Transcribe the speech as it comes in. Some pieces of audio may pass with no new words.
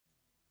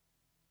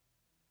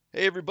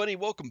Hey everybody,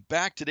 welcome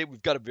back. Today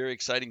we've got a very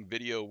exciting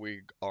video.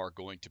 We are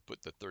going to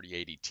put the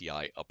 3080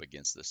 Ti up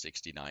against the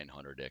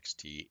 6900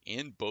 XT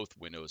in both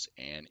Windows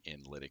and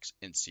in Linux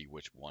and see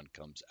which one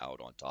comes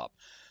out on top.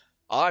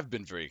 I've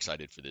been very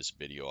excited for this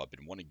video. I've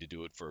been wanting to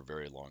do it for a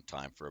very long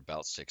time, for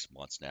about 6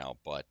 months now,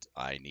 but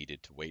I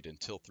needed to wait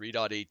until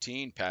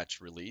 3.18 patch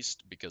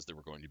released because there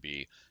were going to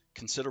be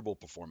considerable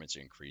performance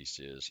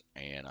increases,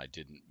 and I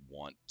didn't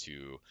want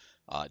to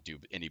do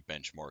any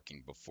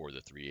benchmarking before the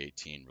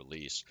 3.18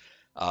 release.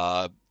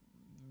 Uh,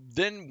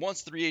 then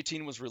once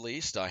 3.18 was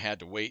released, I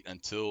had to wait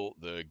until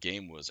the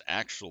game was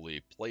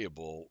actually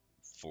playable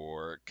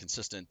for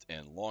consistent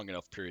and long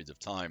enough periods of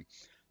time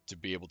to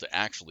be able to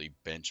actually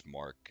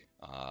benchmark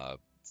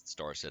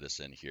Star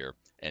Citizen here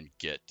and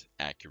get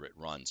accurate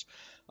runs.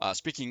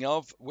 Speaking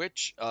of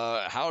which,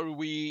 how do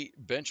we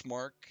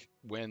benchmark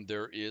when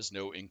there is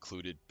no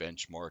included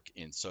benchmark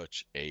in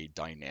such a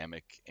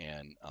dynamic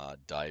and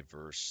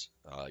diverse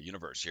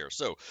universe here?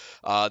 So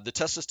the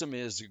test system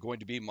is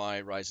going to be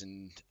my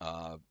Ryzen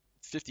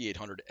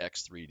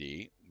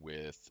 5800X3D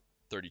with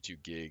 32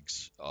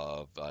 gigs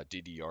of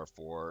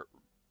DDR4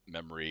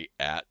 memory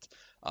at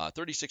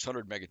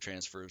 3,600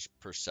 megatransfers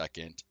per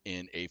second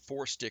in a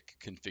 4-stick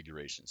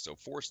configuration. So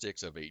 4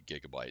 sticks of 8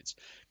 gigabytes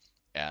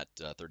at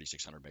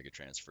 3,600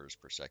 megatransfers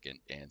per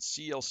second, and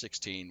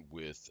CL16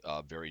 with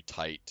very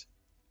tight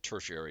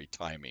tertiary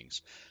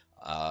timings.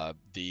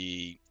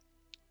 The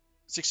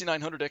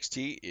 6900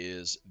 XT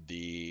is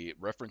the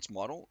reference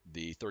model.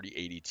 The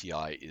 3080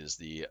 Ti is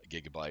the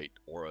Gigabyte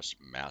Aorus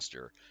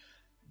Master.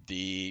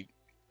 The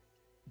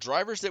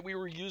drivers that we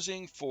were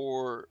using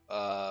for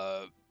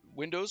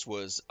Windows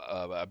was,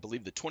 I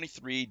believe, the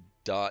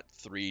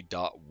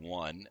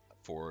 23.3.1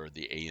 for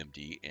the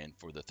AMD, and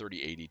for the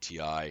 3080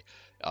 Ti, I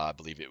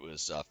believe it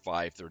was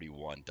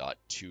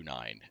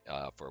 531.29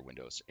 for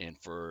Windows. And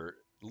for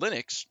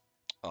Linux,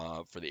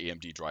 for the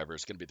AMD driver,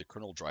 it's going to be the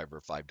kernel driver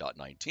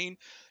 5.19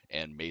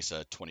 and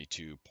Mesa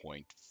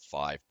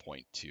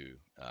 22.5.2,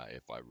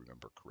 if I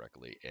remember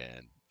correctly.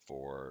 And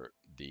for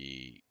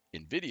the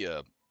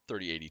Nvidia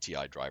 3080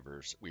 Ti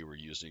drivers, we were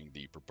using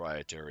the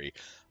proprietary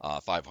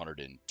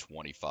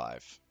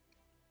 525.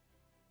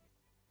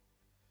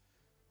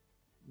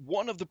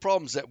 One of the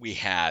problems that we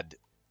had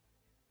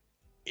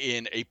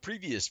in a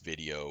previous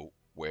video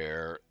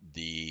where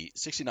the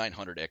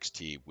 6900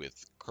 XT with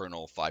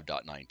kernel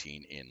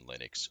 5.19 in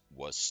Linux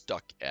was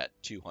stuck at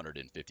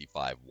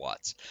 255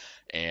 watts.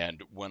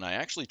 And when I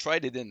actually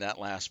tried it in that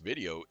last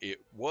video, it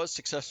was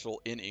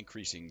successful in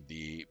increasing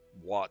the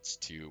watts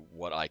to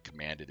what I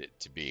commanded it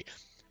to be.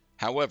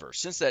 However,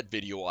 since that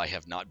video, I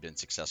have not been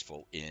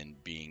successful in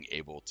being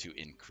able to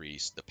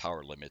increase the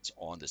power limits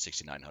on the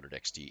 6900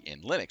 XT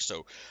in Linux.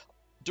 So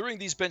during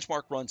these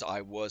benchmark runs,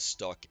 I was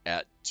stuck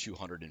at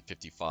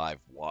 255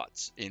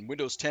 watts. In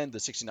Windows 10,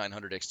 the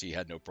 6900 XT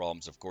had no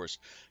problems, of course,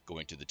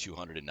 going to the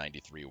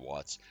 293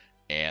 watts.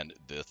 And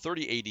the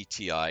 3080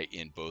 Ti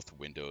in both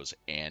Windows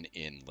and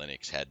in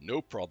Linux had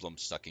no problem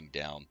sucking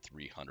down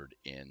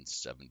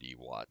 370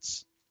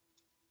 watts.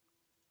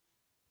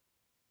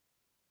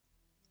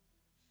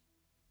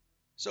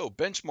 So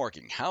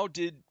benchmarking, how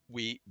did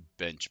we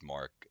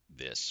benchmark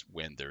this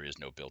when there is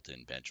no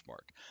built-in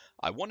benchmark?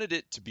 I wanted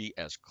it to be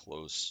as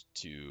close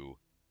to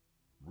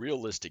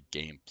realistic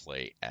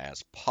gameplay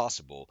as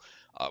possible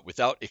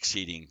without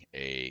exceeding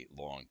a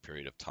long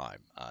period of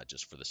time,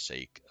 just for the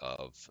sake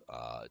of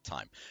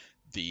time.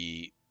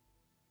 The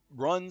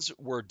runs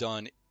were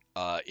done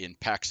in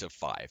packs of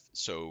 5.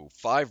 So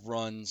 5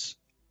 runs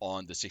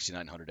on the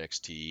 6900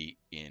 XT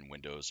in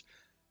Windows,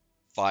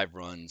 5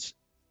 runs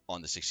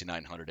on the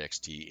 6900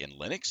 XT in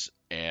Linux,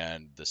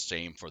 and the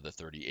same for the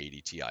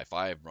 3080 Ti.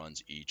 5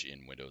 runs each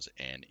in Windows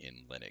and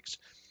in Linux.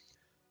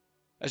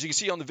 As you can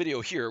see on the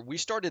video here, we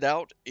started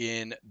out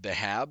in the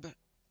HAB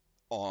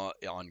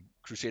on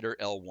Crusader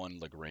L1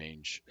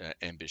 Lagrange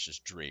Ambitious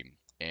Dream.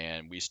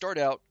 And we start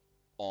out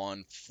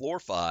on floor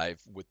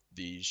 5 with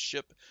the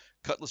ship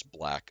Cutlass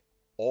Black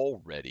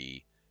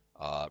already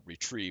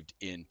retrieved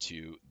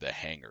into the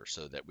hangar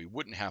so that we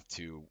wouldn't have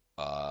to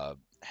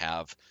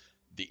have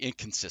the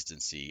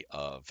inconsistency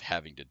of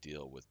having to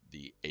deal with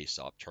the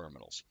ASOP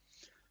terminals.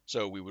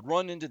 So we would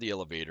run into the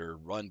elevator,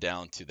 run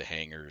down to the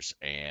hangars,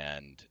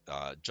 and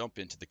jump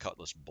into the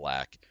Cutlass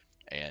Black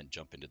and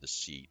jump into the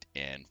seat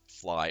and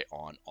fly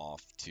on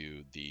off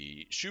to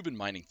the Shubin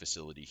mining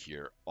facility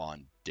here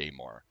on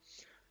Daymar.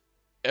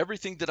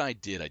 Everything that I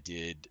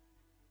did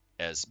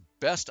as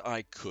best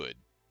I could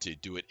to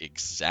do it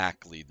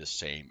exactly the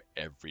same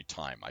every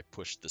time. I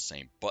pushed the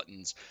same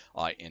buttons.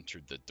 I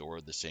entered the door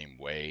the same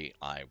way.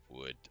 I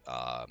would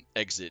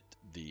exit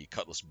the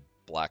Cutlass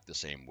Black the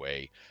same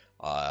way.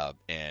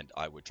 And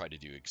I would try to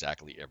do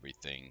exactly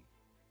everything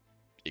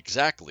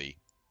exactly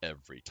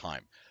every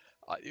time.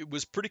 It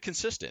was pretty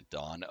consistent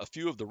on a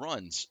few of the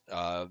runs.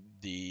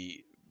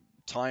 The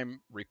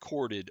time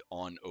recorded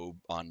on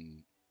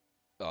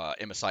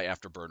MSI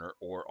Afterburner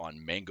or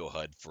on Mango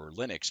HUD for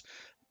Linux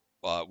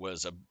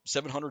was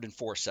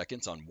 704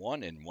 seconds on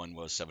one, and one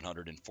was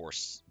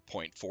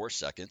 704.4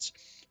 seconds.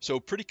 So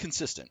pretty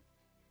consistent.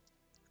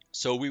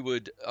 So we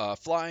would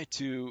fly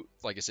to,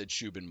 like I said,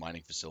 Shubin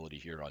mining facility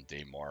here on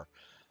Daymar,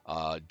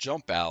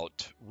 jump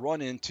out,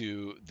 run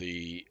into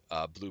the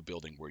blue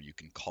building where you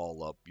can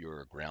call up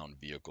your ground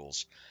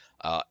vehicles,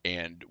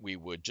 and we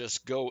would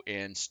just go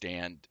and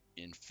stand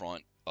in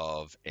front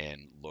of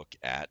and look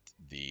at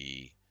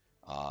the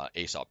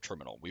ASOP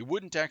terminal. We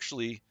wouldn't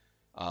actually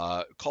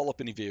call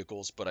up any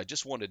vehicles, but I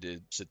just wanted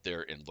to sit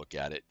there and look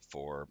at it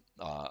for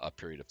a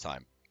period of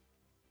time.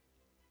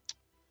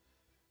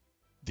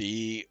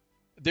 The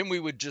Then we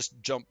would just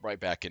jump right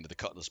back into the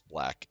Cutlass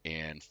Black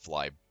and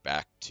fly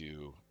back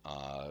to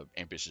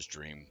Ambitious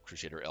Dream,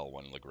 Crusader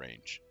L1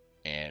 Lagrange.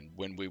 And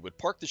when we would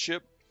park the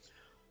ship,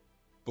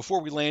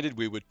 before we landed,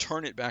 we would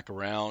turn it back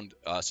around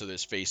so that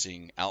it's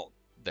facing out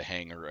the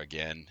hangar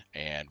again.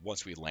 And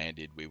once we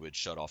landed, we would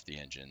shut off the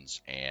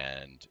engines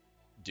and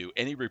do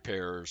any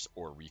repairs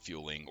or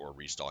refueling or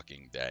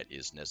restocking that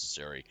is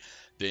necessary.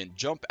 Then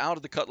jump out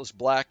of the Cutlass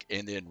Black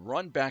and then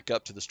run back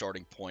up to the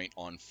starting point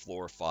on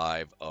floor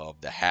 5 of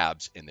the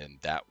Habs, and then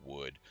that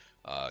would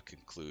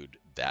conclude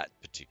that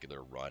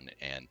particular run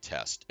and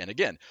test. And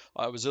again,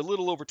 it was a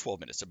little over 12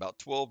 minutes, about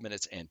 12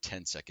 minutes and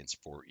 10 seconds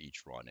for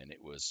each run, and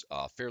it was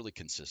fairly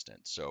consistent.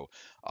 So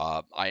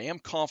I am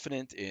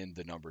confident in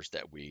the numbers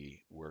that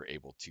we were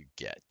able to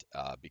get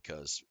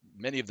because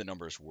many of the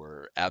numbers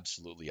were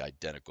absolutely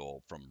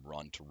identical from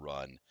run to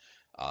run.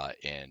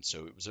 And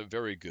so it was a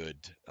very good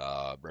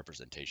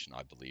representation,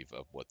 I believe,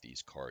 of what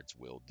these cards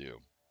will do.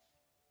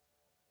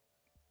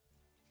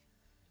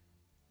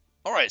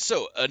 All right,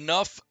 so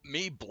enough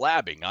me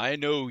blabbing. I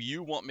know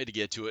you want me to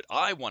get to it.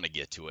 I want to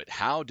get to it.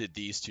 How did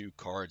these two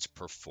cards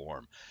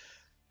perform?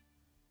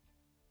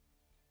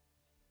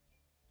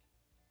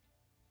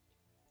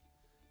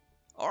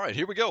 All right,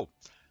 here we go.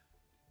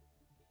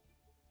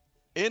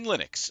 In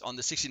Linux on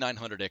the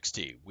 6900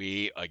 XT,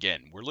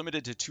 we're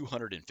limited to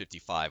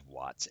 255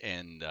 watts,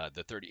 and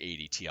the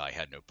 3080 Ti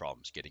had no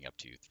problems getting up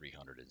to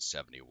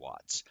 370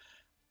 watts.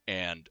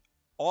 And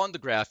on the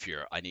graph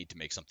here, I need to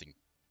make something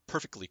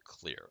perfectly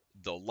clear.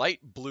 The light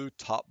blue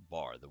top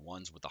bar, the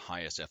ones with the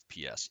highest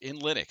FPS in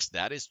Linux,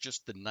 that is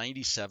just the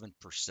 97th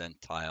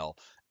percentile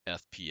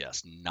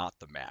FPS, not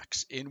the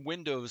max. In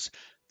Windows,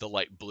 the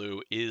light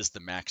blue is the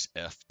max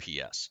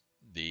FPS.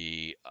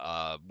 The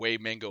way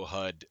Mango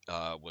HUD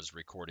was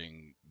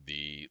recording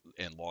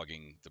and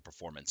logging the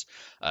performance,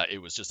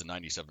 it was just a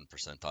 97th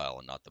percentile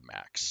and not the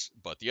max.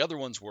 But the other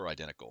ones were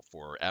identical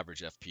for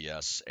average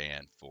FPS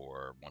and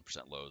for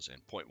 1% lows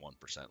and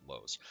 0.1%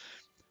 lows.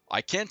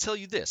 I can tell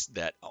you this,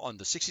 that on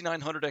the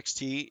 6900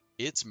 XT,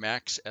 its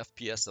max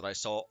FPS that I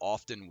saw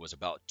often was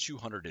about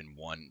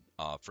 201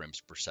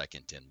 frames per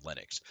second in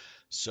Linux.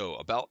 So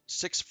about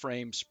 6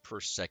 frames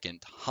per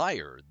second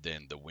higher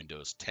than the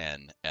Windows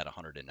 10 at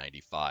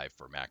 195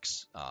 for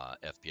max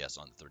FPS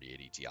on the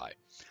 3080 Ti.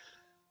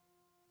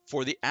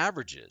 For the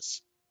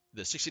averages,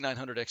 the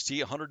 6900 XT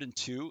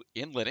 102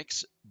 in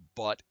Linux,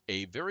 but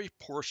a very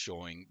poor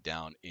showing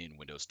down in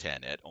Windows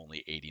 10 at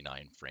only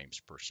 89 frames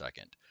per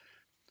second.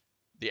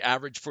 The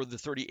average for the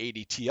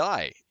 3080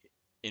 Ti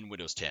in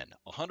Windows 10,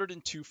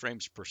 102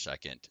 frames per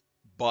second,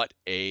 but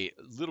a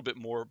little bit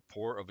more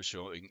poor of a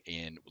showing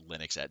in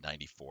Linux at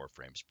 94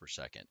 frames per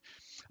second.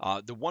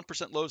 The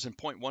 1% lows and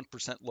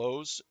 0.1%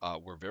 lows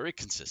were very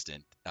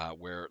consistent,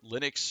 where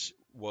Linux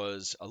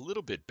was a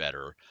little bit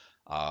better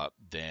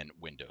than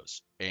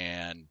Windows.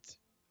 And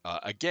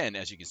again,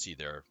 as you can see,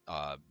 they're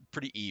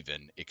pretty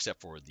even,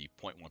 except for the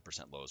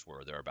 0.1% lows,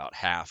 where they're about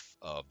half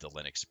of the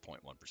Linux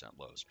 0.1%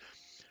 lows.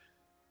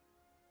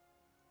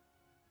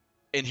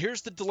 And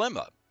here's the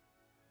dilemma.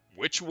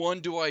 Which one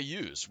do I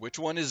use? Which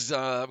one is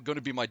going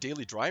to be my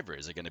daily driver?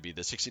 Is it going to be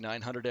the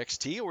 6900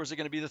 XT or is it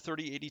going to be the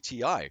 3080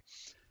 Ti?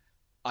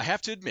 I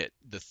have to admit,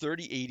 the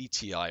 3080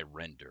 Ti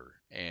render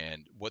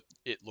and what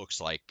it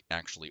looks like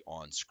actually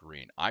on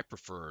screen, I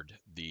preferred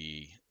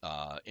the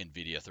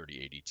Nvidia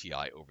 3080 Ti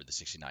over the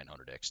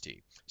 6900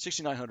 XT.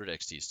 6900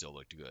 XT still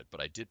looked good,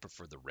 but I did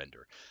prefer the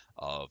render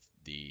of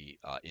the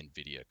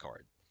Nvidia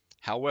card.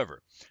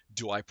 However,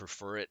 do I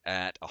prefer it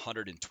at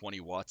 120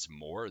 watts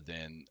more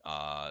than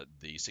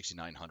the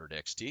 6900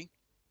 XT?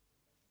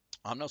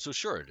 I'm not so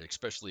sure,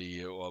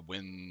 especially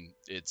when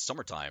it's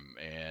summertime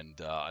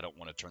and I don't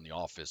want to turn the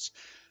office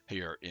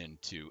here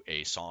into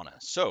a sauna.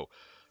 So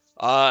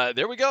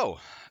there we go.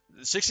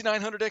 The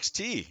 6900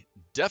 XT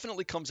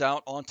definitely comes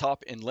out on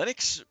top in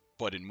Linux,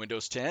 but in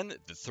Windows 10,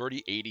 the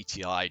 3080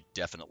 Ti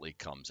definitely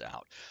comes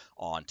out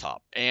on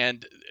top.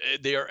 And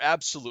they are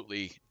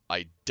absolutely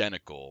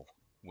identical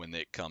when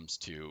it comes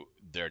to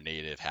their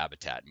native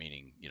habitat,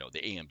 meaning, the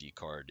AMD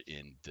card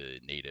in the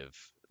native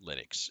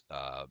Linux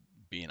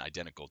being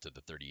identical to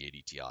the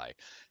 3080 Ti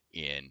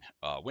in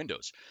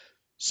Windows.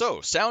 So,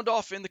 sound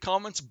off in the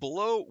comments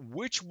below.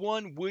 Which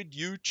one would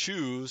you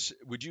choose?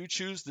 Would you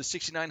choose the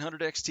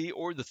 6900 XT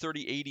or the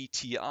 3080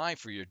 Ti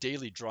for your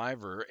daily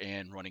driver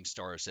and running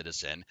Star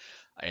Citizen?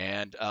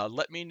 And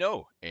let me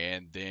know.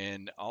 And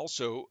then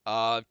also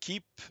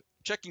keep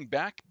checking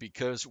back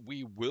because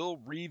we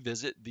will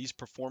revisit these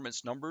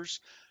performance numbers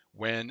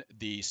when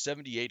the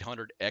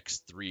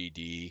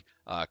 7800X3D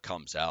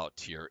comes out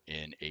here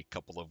in a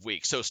couple of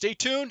weeks. So stay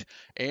tuned,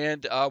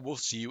 and we'll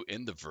see you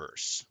in the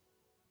verse.